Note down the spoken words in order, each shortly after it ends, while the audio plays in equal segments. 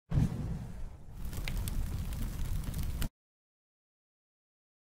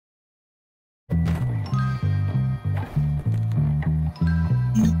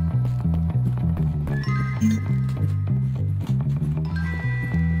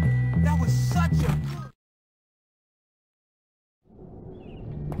such a...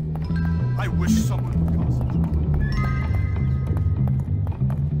 I wish someone would concentrate.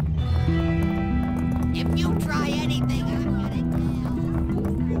 If you try anything, I'm gonna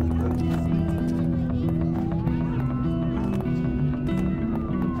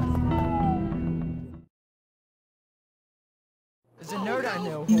There's a nerd I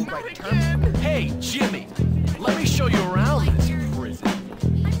know who'll write terms. Hey, Jimmy! Let me show you around this prison.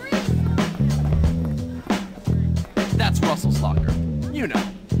 That's Russell's locker. You know,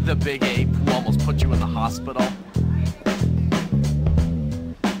 the big ape who almost put you in the hospital.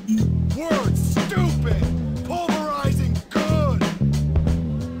 Word stupid! Pulverizing good!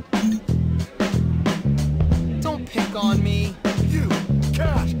 Don't pick on me. You,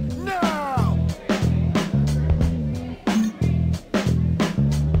 cash, now!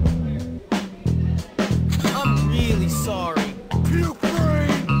 I'm really sorry. Puke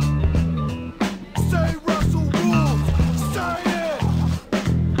brain! Say Russell rules! Say it!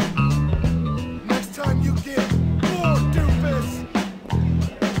 Next time you get more doofus!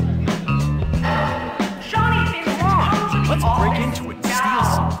 Let's break into it and steal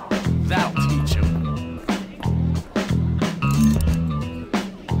some. That'll teach him.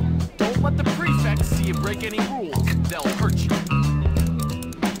 Don't let the prefects see you break any rules. They'll hurt you.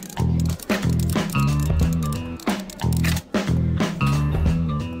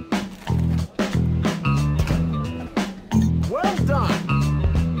 Well done.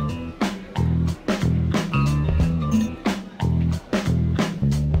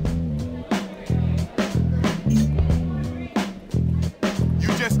 You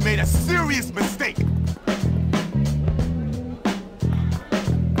just made a serious mistake!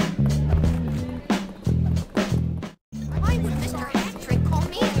 Why would Mr. Hattrick call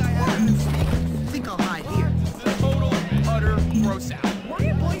me? I think I'll hide here. This is total, utter gross out. Why are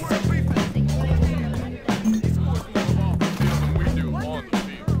you boys so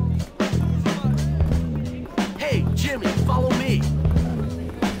Hey, Jimmy, follow me.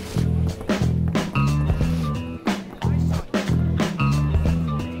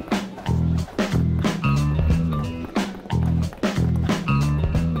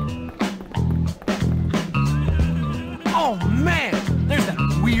 Oh man, there's that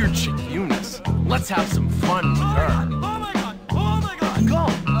weird chick Eunice. Let's have some fun with her. Oh my god! Oh my god! Go,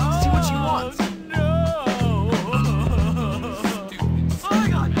 see what she wants. No! Stupid. Oh my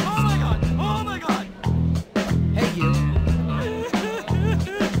god! Oh my god! Oh my god! Hey, you.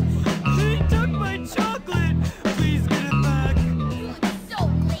 He took my chocolate! Please get it back! You look so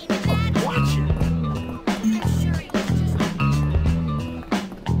lame in that. Watch it. I'm sure he was just...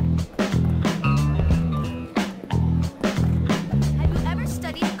 Have you ever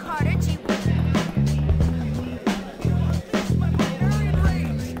studied Carter G?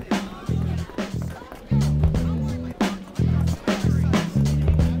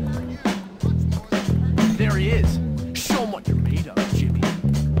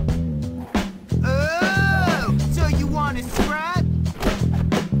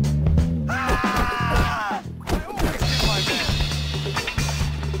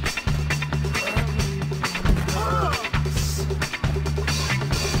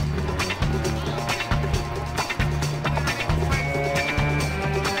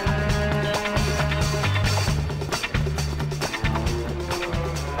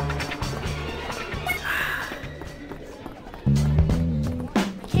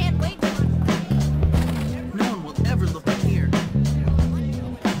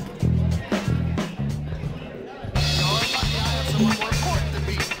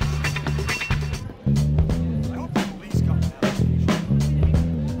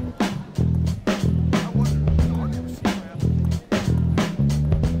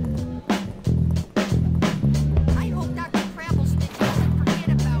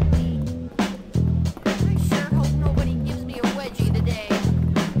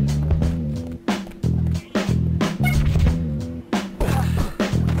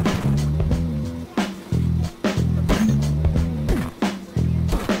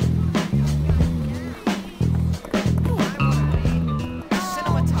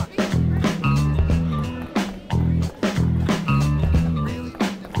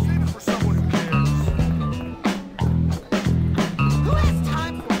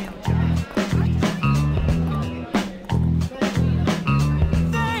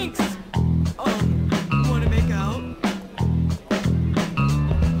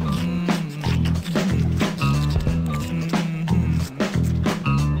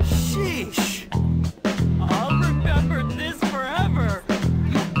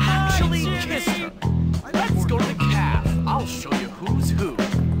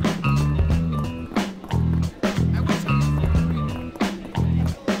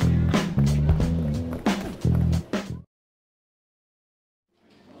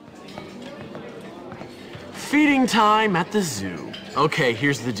 Screen time at the zoo. Okay,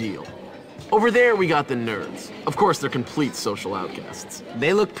 here's the deal. Over there, we got the nerds. Of course, they're complete social outcasts.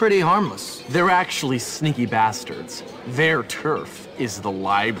 They look pretty harmless. They're actually sneaky bastards. Their turf is the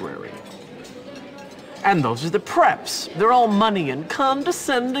library. And those are the preps. They're all money and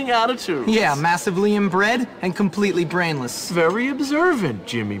condescending attitudes. Yeah, massively inbred and completely brainless. Very observant,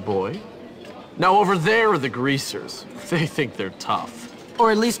 Jimmy boy. Now over there are the greasers. They think they're tough.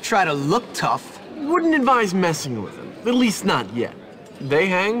 Or at least try to look tough. Wouldn't advise messing with them, at least not yet. They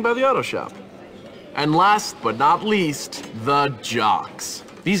hang by the auto shop. And last but not least, the jocks.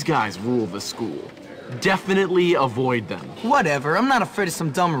 These guys rule the school. Definitely avoid them. Whatever, I'm not afraid of some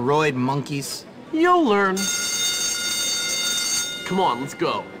dumb roid monkeys. You'll learn. Come on, let's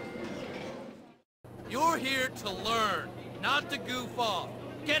go. You're here to learn, not to goof off.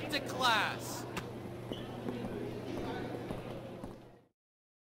 Get to class.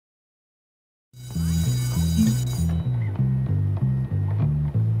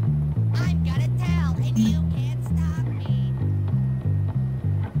 I'm gonna tell, and you can't stop me.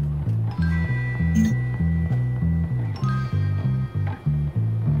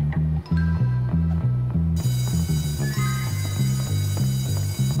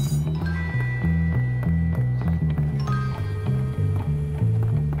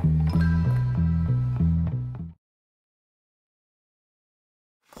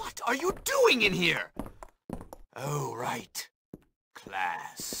 What are you doing in here? Oh, right.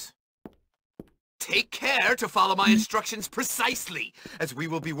 Class. Take care to follow my instructions precisely, as we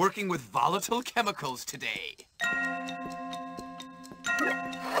will be working with volatile chemicals today.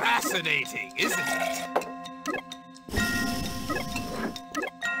 Fascinating, isn't it?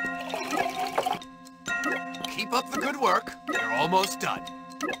 Keep up the good work. You're almost done.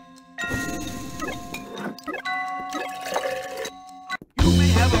 You may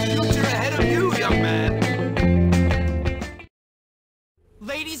have a future ahead of you, young man.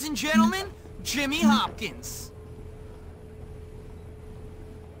 Ladies and gentlemen, Jimmy Hopkins.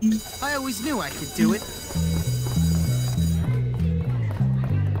 I always knew I could do it.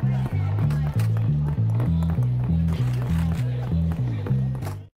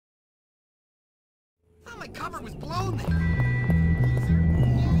 Oh, my cover was blown there.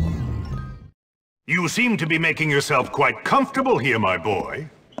 You seem to be making yourself quite comfortable here, my boy.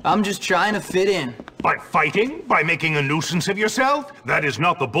 I'm just trying to fit in. By fighting? By making a nuisance of yourself? That is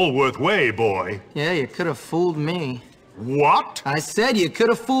not the Bulworth way, boy. Yeah, you could have fooled me. What? I said you could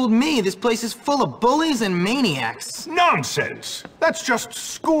have fooled me. This place is full of bullies and maniacs. Nonsense! That's just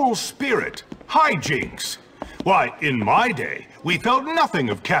school spirit. Hijinks. Why, in my day, we felt nothing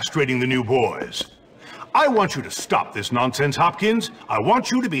of castrating the new boys. I want you to stop this nonsense, Hopkins. I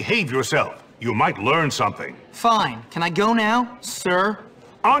want you to behave yourself. You might learn something. Fine. Can I go now, sir?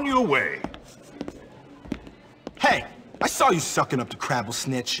 On your way. Hey, I saw you sucking up to Crabble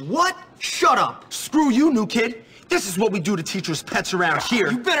Snitch. What? Shut up. Screw you, new kid. This is what we do to teachers' pets around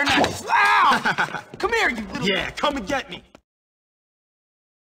here. You better not. Ow! Come here, you little... Yeah, come and get me.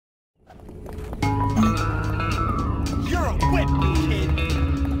 You're a whip, new kid.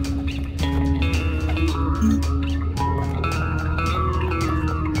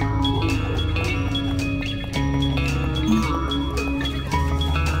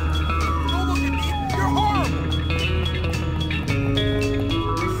 Don't look at me. You're horrible.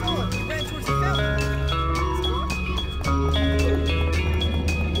 I saw it. He ran towards the fountain.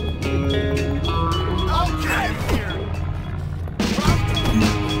 I'll get him here.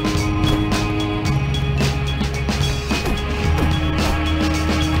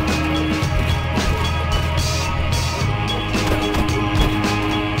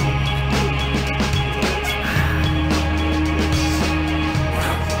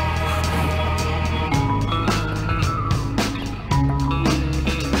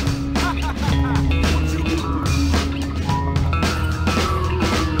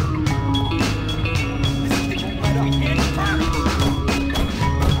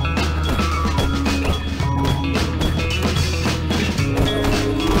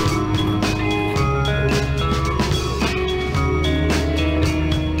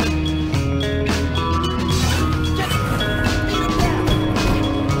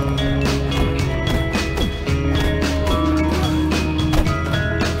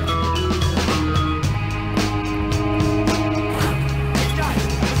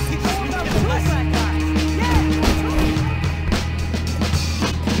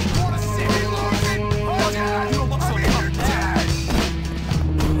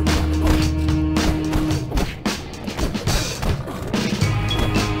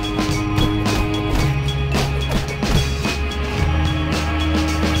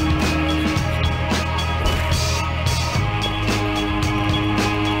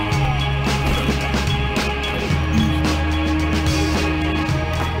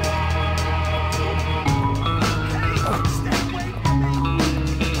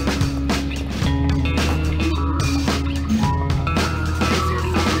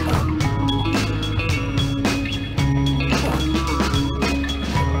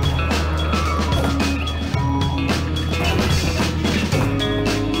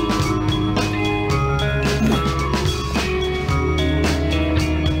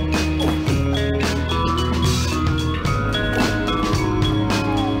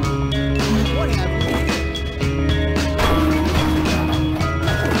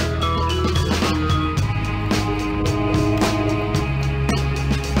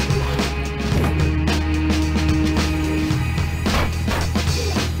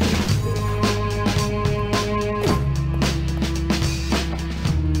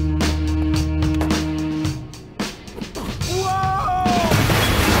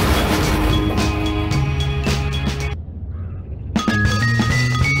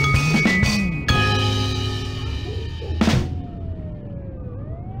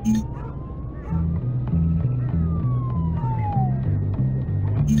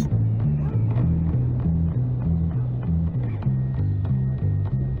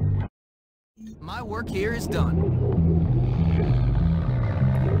 My work here is done.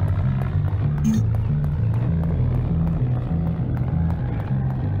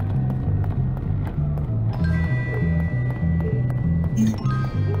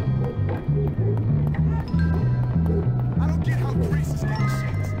 I don't get how Greece is getting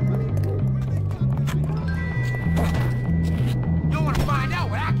seats. I mean, where do they got them? You want to find out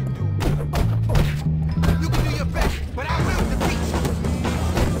what I can do? You can do your best, but I will defeat you.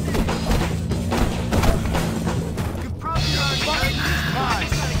 You probably already heard these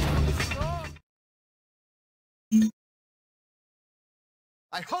lies.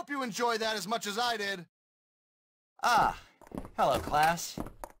 I hope you enjoyed that as much as I did. Ah, hello, class.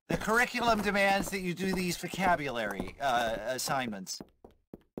 The curriculum demands that you do these vocabulary, assignments.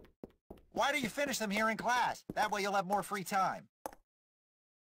 Why do you finish them here in class? That way you'll have more free time.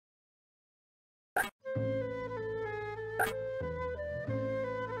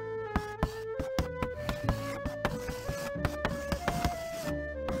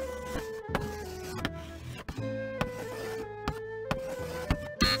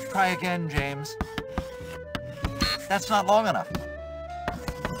 Try again, James. That's not long enough.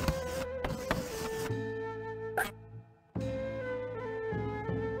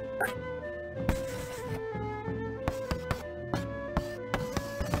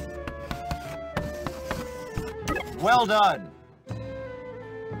 Well done.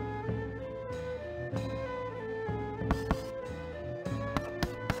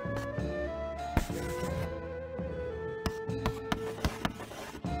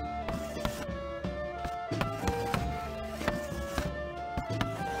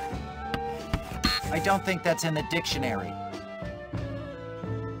 I don't think that's in the dictionary.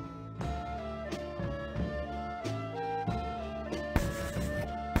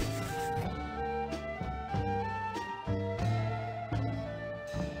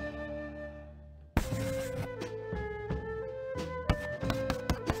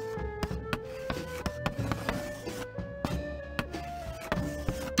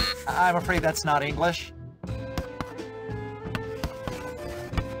 I'm afraid that's not English.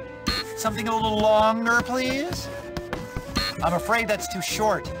 Something a little longer, please? I'm afraid that's too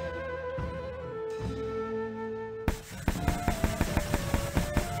short.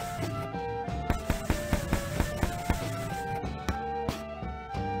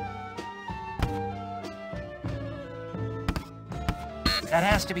 That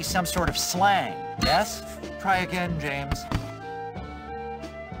has to be some sort of slang, yes? Try again, James.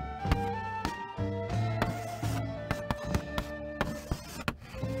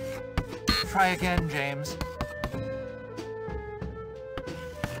 Try again, James.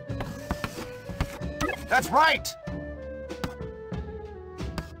 That's right!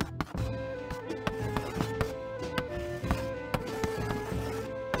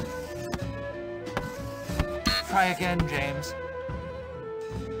 Try again, James.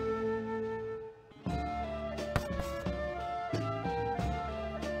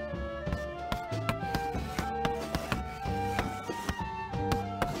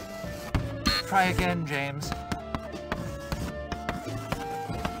 Try again, James.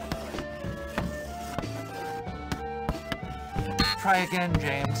 Try again, James. Try again,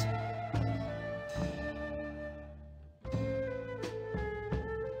 James.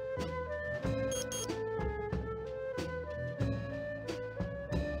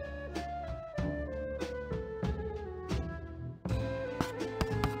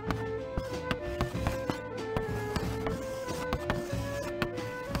 Try again,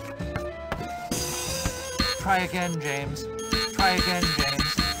 James. Try again, James. Try again,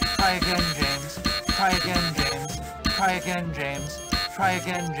 James. Try again, James. Try again, James. Try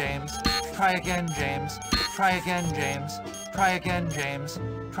again, James. Try again, James. Try again, James.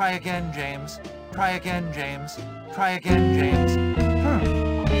 Try again, James. Try again, James. Try again, James.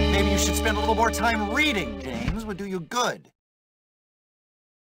 Maybe you should spend a little more time reading, James. Would do you good.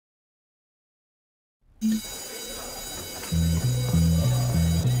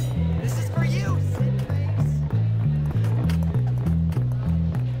 This is for you, Sid Face.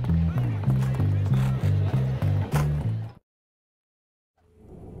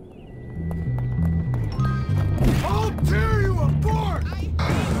 I'll tear you apart!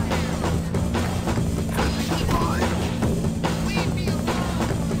 Leave me alone.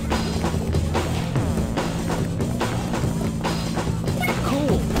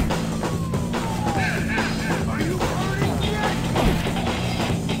 Cool.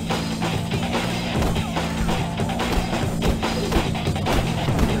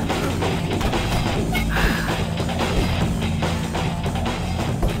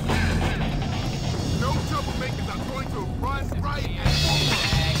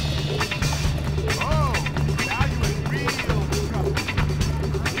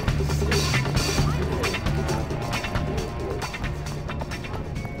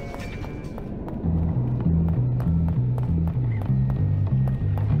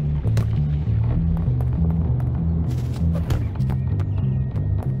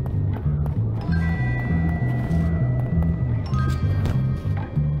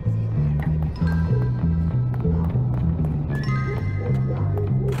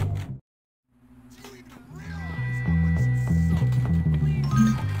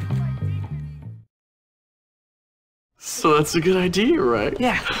 So that's a good idea, right?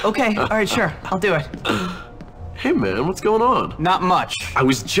 Yeah, okay, alright, sure, I'll do it. Hey man, what's going on? Not much. I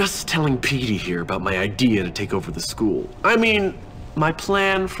was just telling Petey here about my idea to take over the school. I mean, my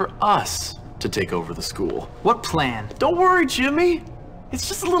plan for us to take over the school. What plan? Don't worry, Jimmy. It's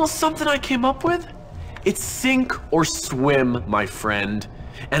just a little something I came up with. It's sink or swim, my friend.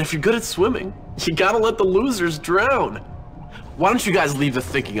 And if you're good at swimming, you gotta let the losers drown. Why don't you guys leave the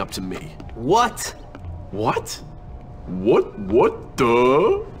thinking up to me? What? What? What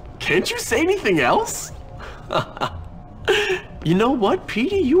the? Can't you say anything else? You know what,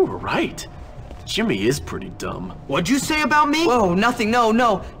 Petey? You were right. Jimmy is pretty dumb. What'd you say about me? Whoa, nothing,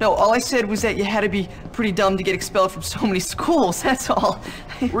 no. All I said was that you had to be pretty dumb to get expelled from so many schools, that's all.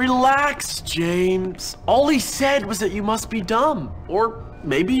 Relax, James. All he said was that you must be dumb. Or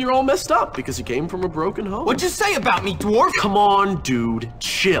maybe you're all messed up because you came from a broken home. What'd you say about me, dwarf? Come on, dude.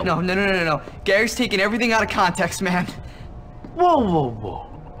 Chill. No. Gary's taking everything out of context, man. Whoa.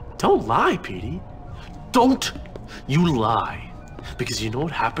 Don't lie, Petey. Don't you lie. Because you know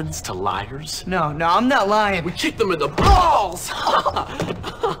what happens to liars? No, I'm not lying. We kick them in the balls!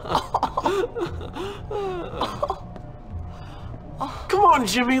 Come on,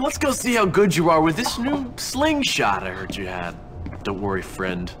 Jimmy, let's go see how good you are with this new slingshot I heard you had. Don't worry,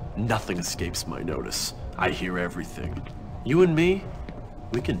 friend. Nothing escapes my notice. I hear everything. You and me,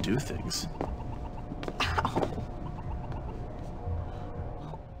 we can do things. Ow.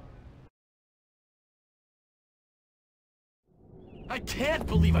 I can't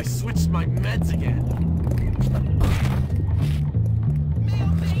believe I switched my meds again.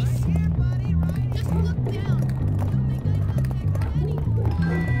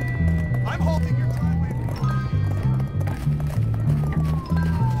 I'm holding your driveway.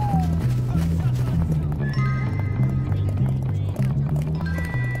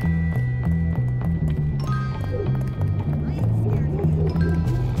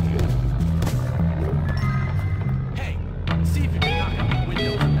 Hey, see if you can knock out the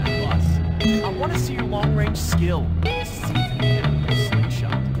windows in that bus. I want to see your long-range skill. See if you can hit it with a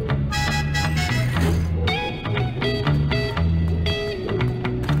slingshot.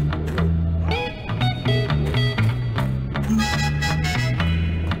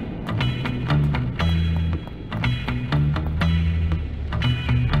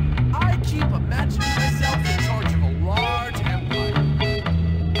 I keep imagining myself in charge of a large empire.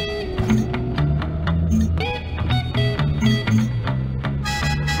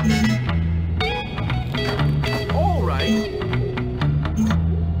 All right.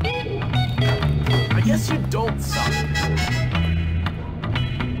 I guess you don't suck.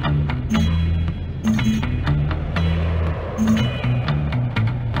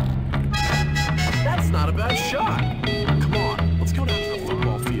 That's not a bad shot. Come on, let's go down to the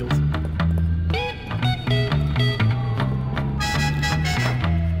football field.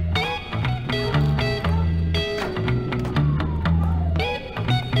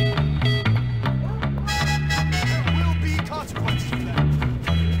 There will be consequences for that.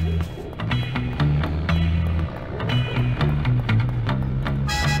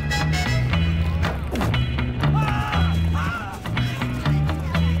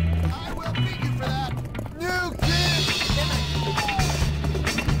 I will beat you for that. New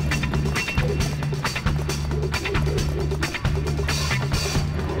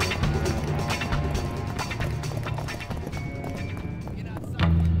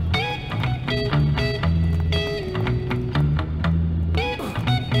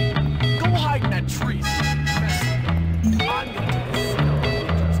Go hide in that tree so you can mess with me. I'm gonna take a sit on the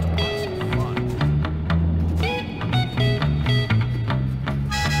just to watch some fun.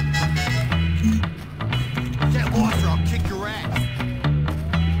 Get lost or I'll kick your ass.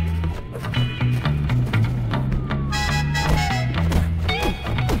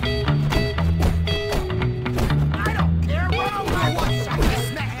 I don't care. Run over. What? Shot you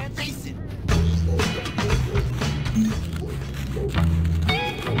smack face it. You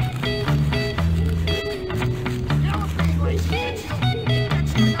know what being lazy gets you? It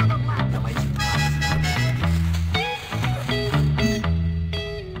gets you another lap, you lazy cuss.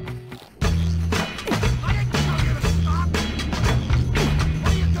 I didn't tell you to stop.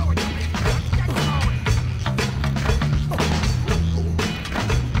 What are you doing, you lazy cuss? Get going.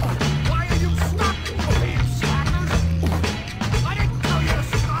 Why are you stopping, you damn slackers? I didn't tell you to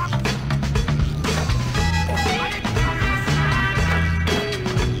stop. I didn't tell you to stop.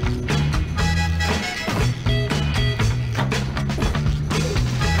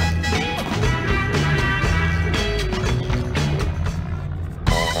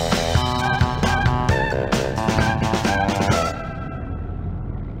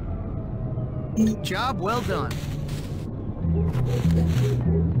 Job well done.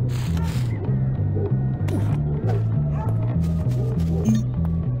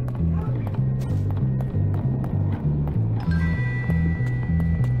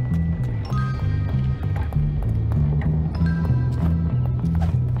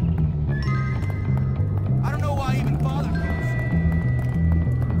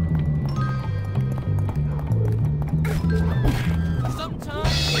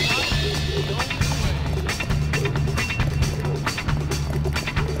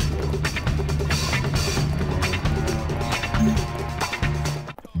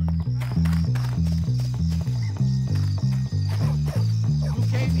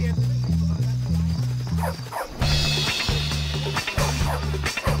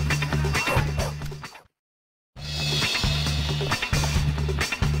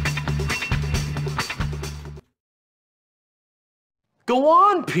 Go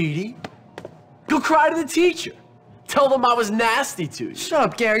on, Petey. Go cry to the teacher. Tell them I was nasty to you. Shut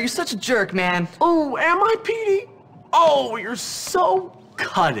up, Gary. You're such a jerk, man. Oh, am I, Petey? Oh, you're so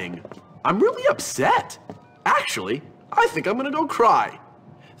cutting. I'm really upset. Actually, I think I'm gonna go cry.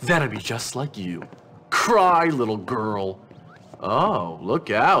 Then I'd be just like you. Cry, little girl. Oh, look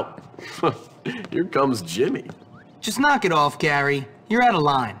out. Here comes Jimmy. Just knock it off, Gary. You're out of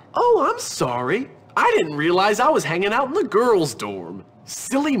line. Oh, I'm sorry. I didn't realize I was hanging out in the girls' dorm.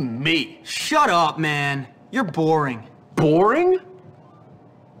 Silly me. Shut up, man. You're boring. Boring?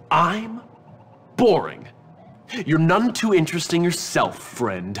 I'm boring. You're none too interesting yourself,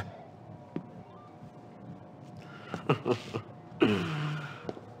 friend.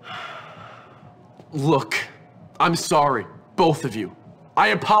 Look, I'm sorry, both of you. I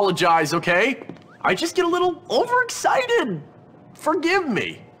apologize, okay? I just get a little overexcited. Forgive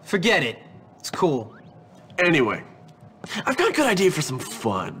me. Forget it. It's cool. Anyway, I've got a good idea for some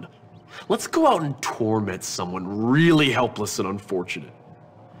fun. Let's go out and torment someone really helpless and unfortunate.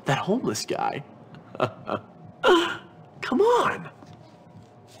 That homeless guy. Come on.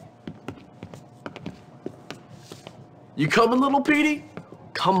 You coming, little Petey?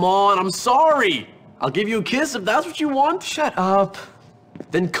 Come on, I'm sorry. I'll give you a kiss if that's what you want. Shut up.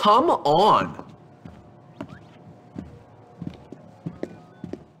 Then come on.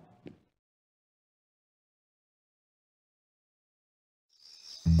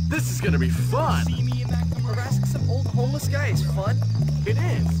 This is gonna be fun. Harassing some old homeless guy is fun. It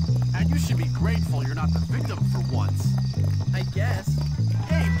is. And you should be grateful you're not the victim for once. I guess.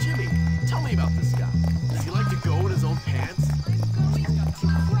 Hey, Jimmy, tell me about this guy. Does he like to go in his own pants? I'm going to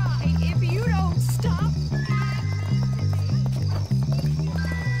cry if you don't stop.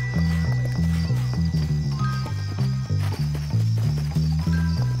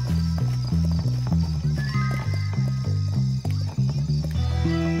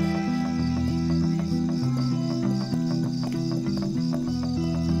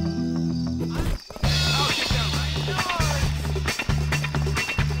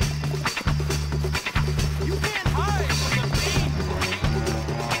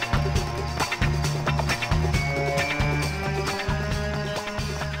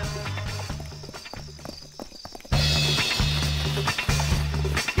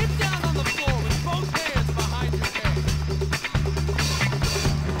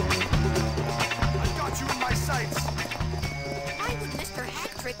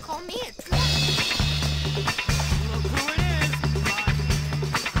 Call me a drunk. Look who it is.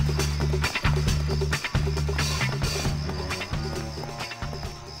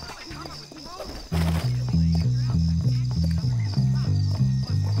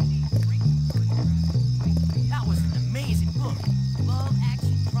 That was an amazing book. Love,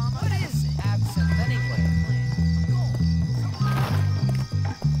 action, drama. What is absinthe anyway?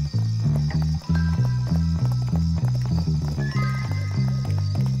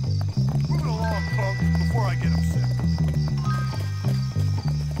 Before I get upset.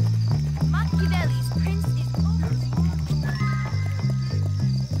 Machiavelli's prince is over.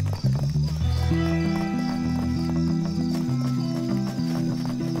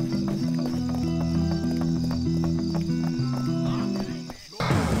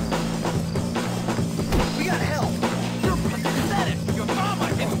 We got help. You're pathetic. Your mama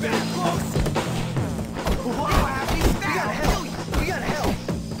gets that close. Wow, Happy. We got help. We got help.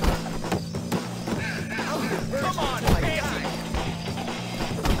 Come on, Pansy.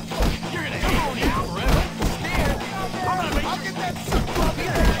 You're gonna hate me forever. I'm gonna make I'll get that suit up. We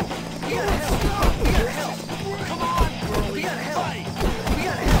gotta help. We gotta help. Come on, girl. We gotta help. Fight. We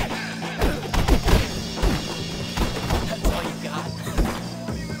gotta help. That's all you got.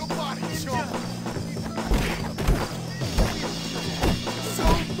 Funny little body chump. So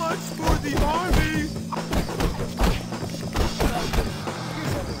much for the army.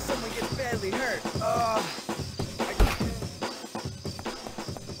 Here's hoping someone gets badly hurt.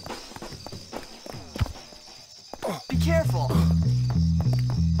 Be careful.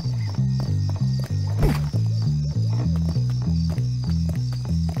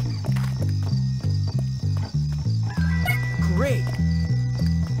 Great.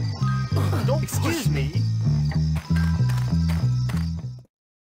 Don't Excuse me.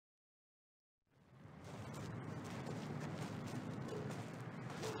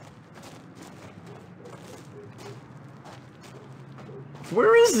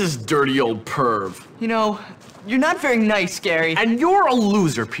 Where is this dirty old perv? You know, you're not very nice, Gary. And you're a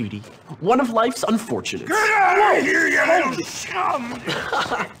loser, Petey. One of life's unfortunates. Get out of here, you little scum!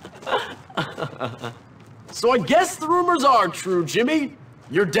 So I guess the rumors are true, Jimmy.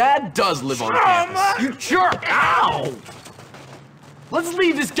 Your dad does live on campus. You jerk! Ow! Let's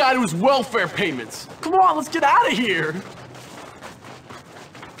leave this guy to his welfare payments. Come on, let's get out of here.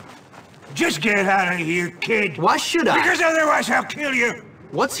 Just get out of here, kid. Why should I? Because otherwise I'll kill you.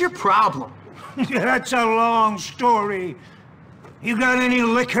 What's your problem? That's a long story. You got any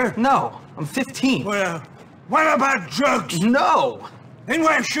liquor? No, I'm 15. Well, what about drugs? No! Then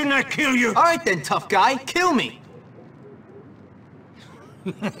why shouldn't I kill you? All right then, tough guy, kill me.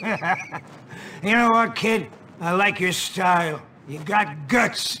 You know what, kid? I like your style. You got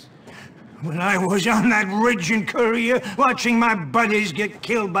guts. When I was on that ridge in Korea, watching my buddies get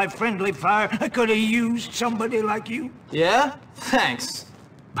killed by friendly fire, I could have used somebody like you. Yeah? Thanks.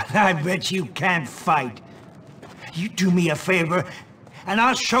 But I bet you can't fight. You do me a favor, and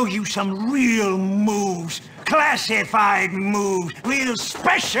I'll show you some real moves. Classified moves. Real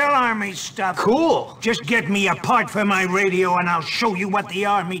special army stuff. Cool. Just get me a part for my radio, and I'll show you what the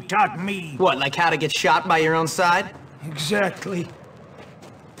army taught me. What, like how to get shot by your own side? Exactly.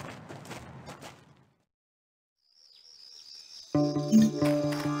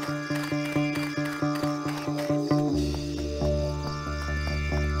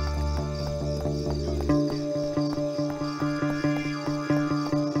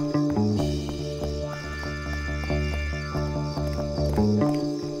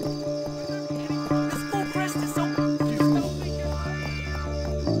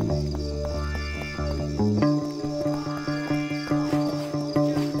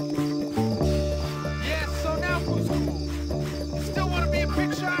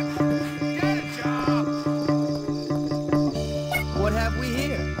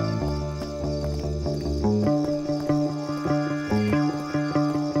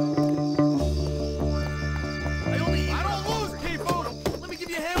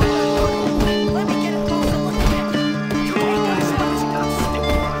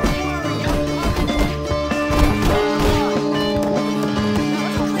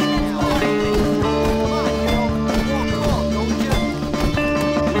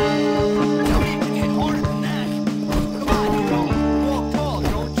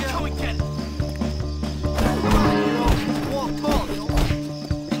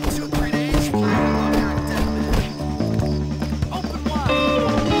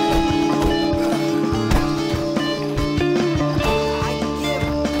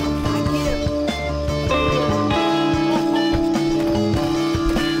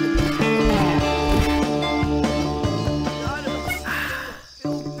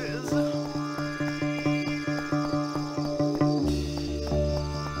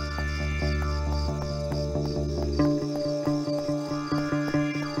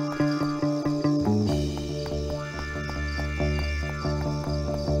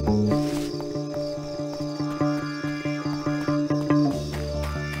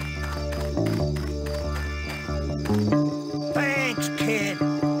 Thanks, kid.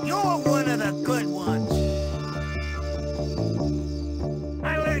 You're one of the good ones.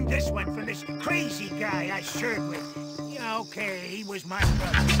 I learned this one from this crazy guy I served with. Yeah, okay, he was my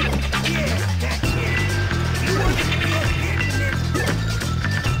brother. Yeah, that's it. You want to get in this?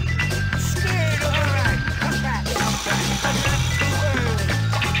 Scared, all right. Come back.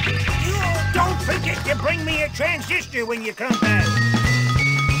 You don't forget to bring me a transistor when you come back.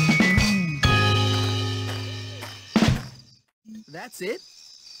 That's it?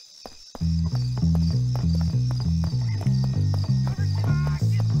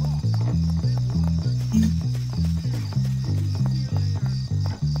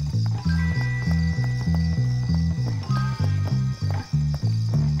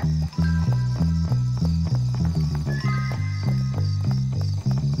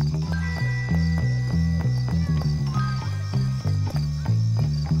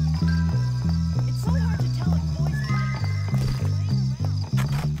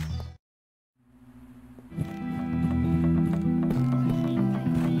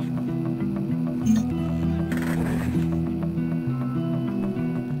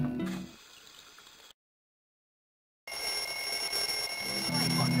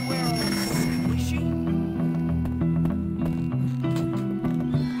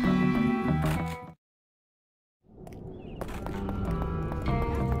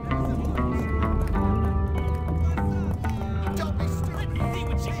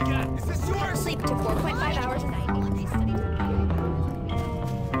 Sleep to 4.5 hours a night.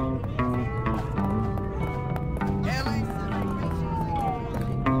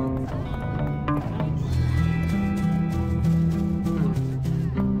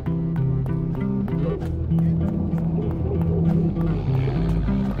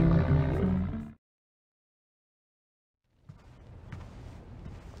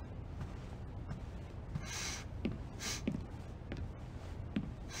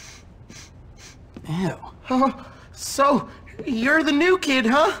 Oh, so you're the new kid,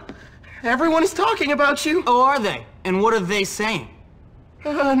 huh? Everyone is talking about you. Oh, are they? And what are they saying?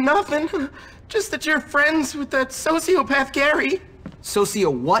 Nothing. Just that you're friends with that sociopath Gary. Socio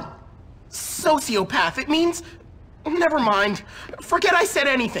what? Sociopath. It means... Never mind. Forget I said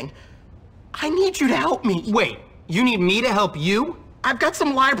anything. I need you to help me. Wait, you need me to help you? I've got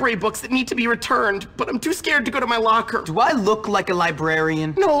some library books that need to be returned, but I'm too scared to go to my locker. Do I look like a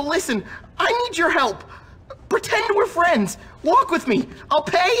librarian? No, listen. I need your help. Pretend we're friends. Walk with me. I'll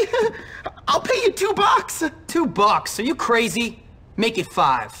pay. I'll pay you $2. $2? Are you crazy? Make it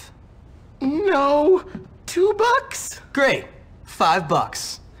 5. No. $2? Great.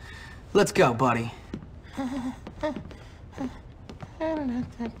 $5. Let's go, buddy.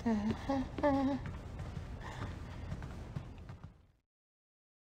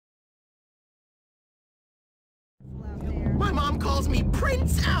 My mom calls me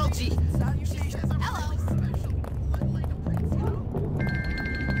Prince Algae. Hello.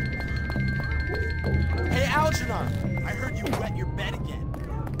 Hey, Algernon, I heard you wet your bed again.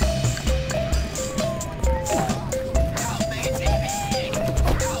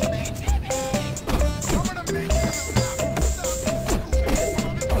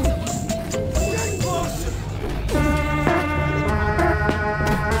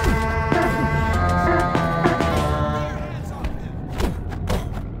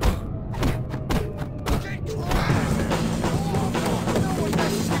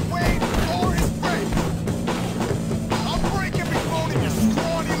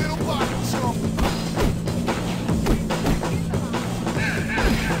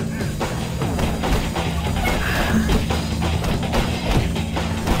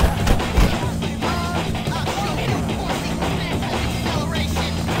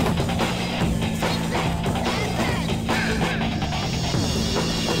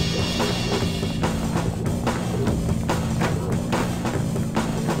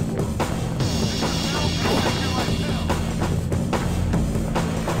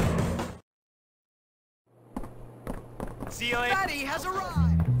 See you later. Daddy has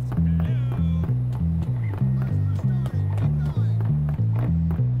arrived.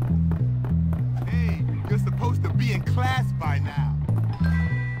 Hey, you're supposed to be in class by now.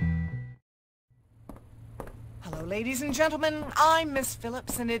 Hello, ladies and gentlemen. I'm Miss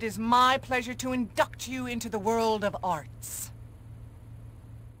Phillips, and it is my pleasure to induct you into the world of arts.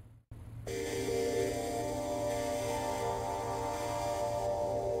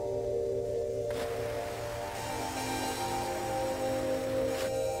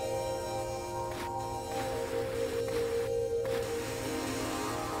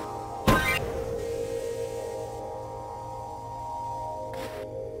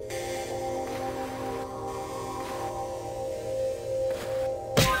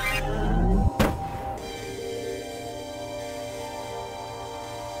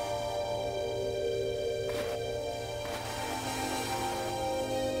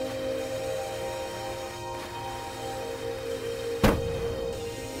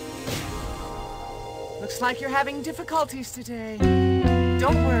 Looks like you're having difficulties today.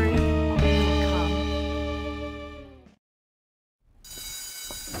 Don't worry, it'll come.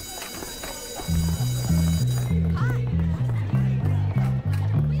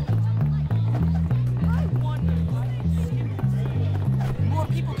 More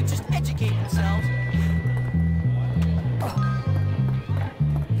people could just educate themselves.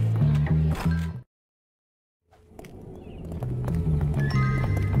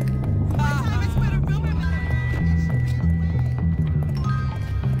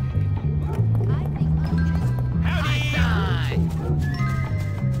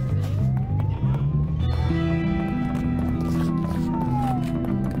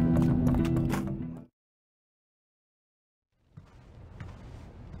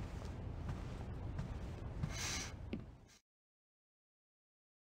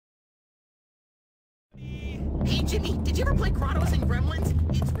 Hey, Jimmy, did you ever play Kratos and Gremlins?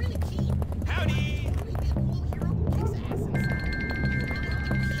 It's really key. Howdy! Really be a cool hero who kicks ass and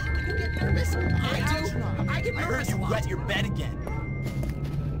stuff. When you get nervous, I do. I get nervous. I heard you wet your bed again.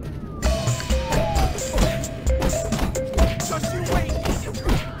 Just you wait.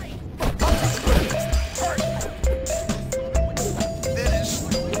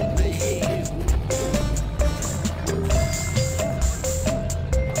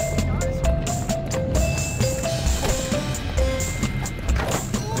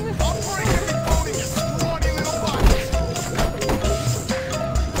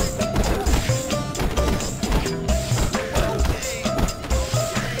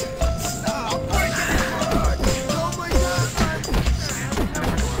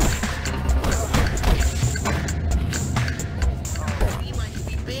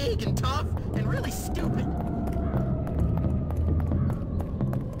 big and tough and really stupid.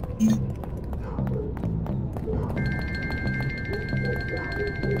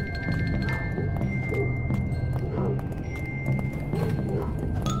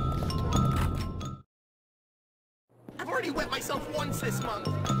 I've already wet myself once this month.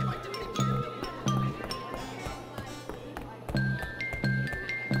 If I do it again...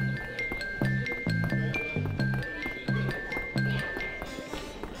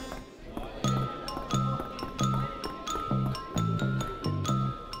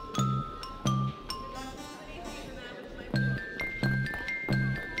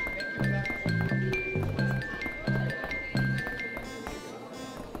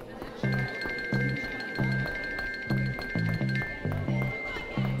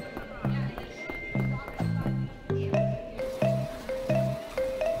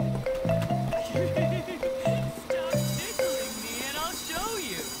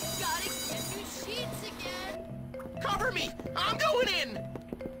 Cover me! I'm going in!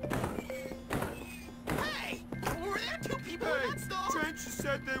 Hey! Were there two people in that stall? Trench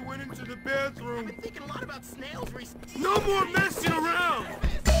said they went into the bathroom. I've been thinking a lot about snails recently. No more messing around!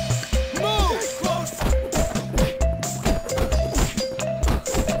 Move! Get close!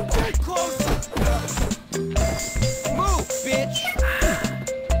 Get closer! Move, bitch!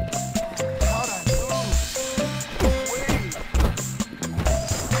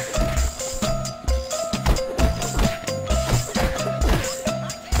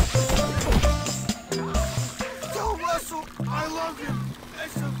 I love him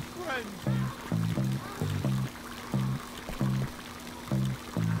as a friend.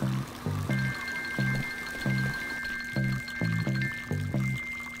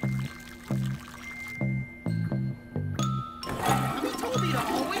 Mommy told me to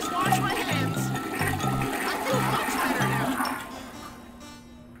always wash my hands. I feel much better now.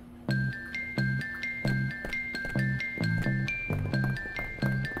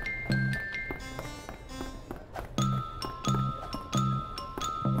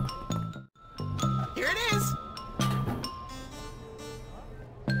 Here it is!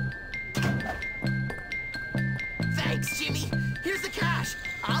 Thanks, Jimmy. Here's the cash.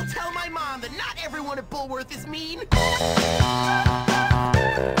 I'll tell my mom that not everyone at Bullworth is mean.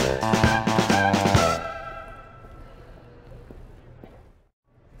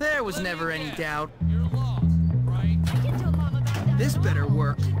 There was never any doubt. You're lost, right? I can tell Mom about that. This better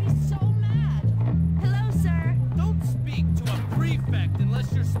work. She'd be so mad. Hello, sir. Don't speak to a prefect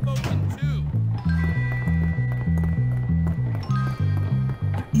unless you're spoken to.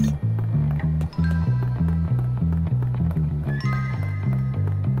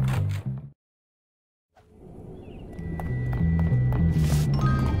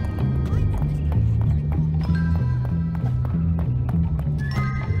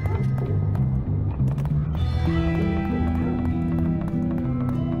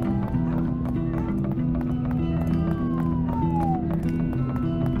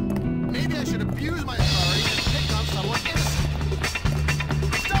 Maybe I should abuse my authority and pick on someone innocent.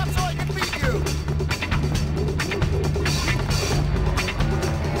 Stop so I can beat you!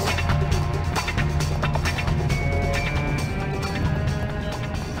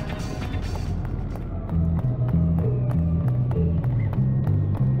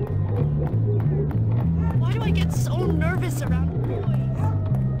 Why do I get so nervous around boys?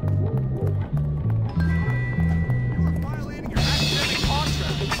 You are violating your academic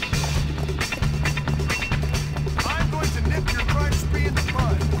contract. I'm going to nip your crime spree in the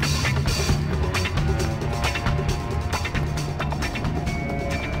bud.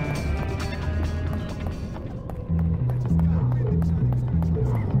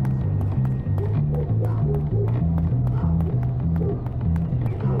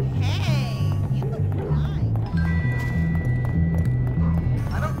 Hey, you look nice.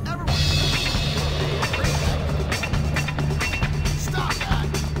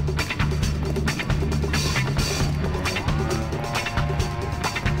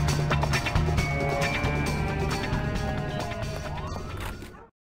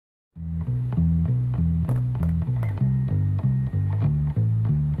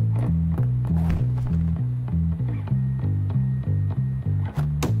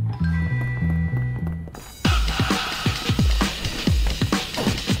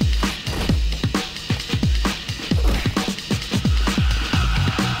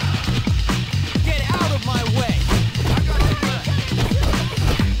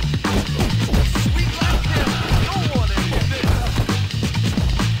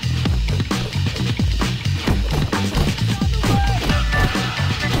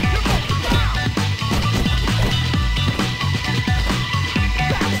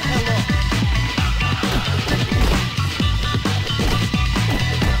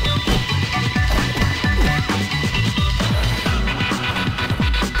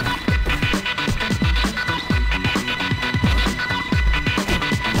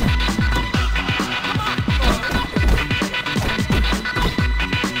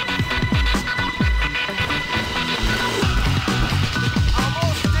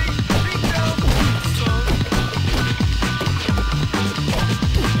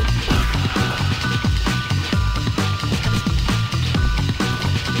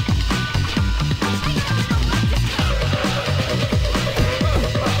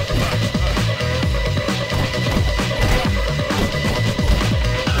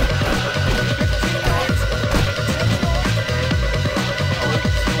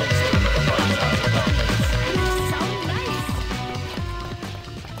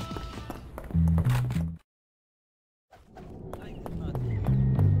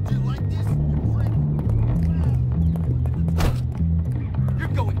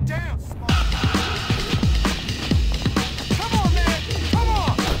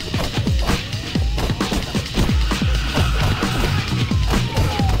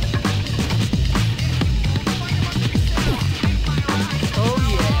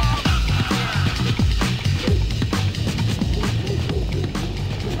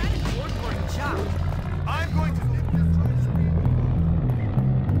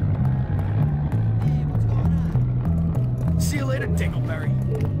 Dingleberry.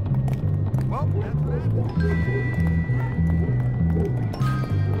 Well, that's what happened.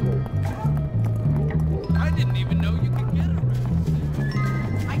 I didn't even know you could get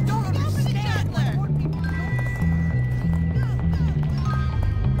around. I don't understand.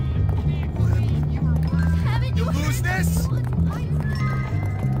 You lose this?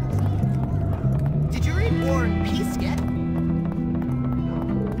 Did you read War and Peace yet?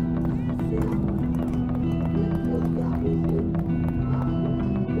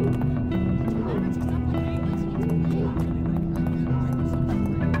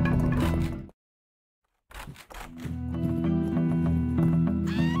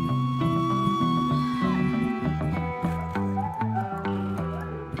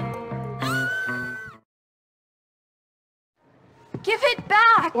 Give it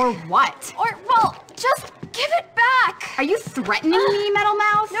back! Or what? Or, well, just give it back! Are you threatening me, Metal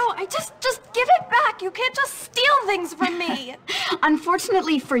Mouth? No, just give it back! You can't just steal things from me!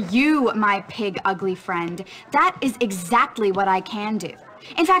 Unfortunately for you, my pig ugly friend, that is exactly what I can do.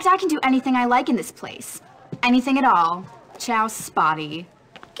 In fact, I can do anything I like in this place. Anything at all. Ciao, Spotty.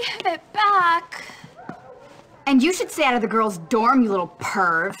 Give it back! And you should stay out of the girls' dorm, you little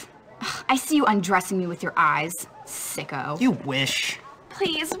perv. I see you undressing me with your eyes. Sicko. You wish.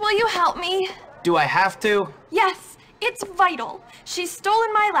 Please, will you help me? Do I have to? Yes, it's vital. She's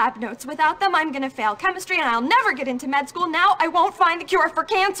stolen my lab notes. Without them, I'm gonna fail chemistry and I'll never get into med school. Now I won't find the cure for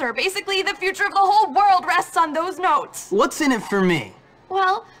cancer. Basically, the future of the whole world rests on those notes. What's in it for me?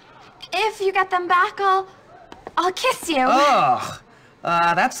 Well, if you get them back, I'll kiss you. Oh,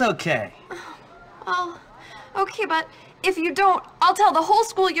 that's okay. Oh, okay, but if you don't, I'll tell the whole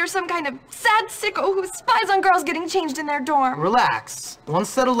school you're some kind of sad sicko who spies on girls getting changed in their dorm. Relax. One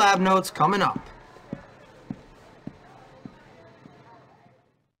set of lab notes coming up.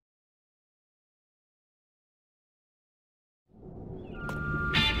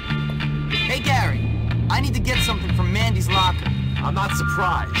 Hey, Gary. I need to get something from Mandy's locker. I'm not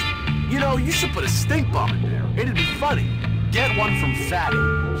surprised. You know, you should put a stink bomb in there. It'd be funny. Get one from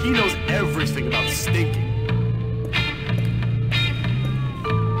Fatty. He knows everything about stinking.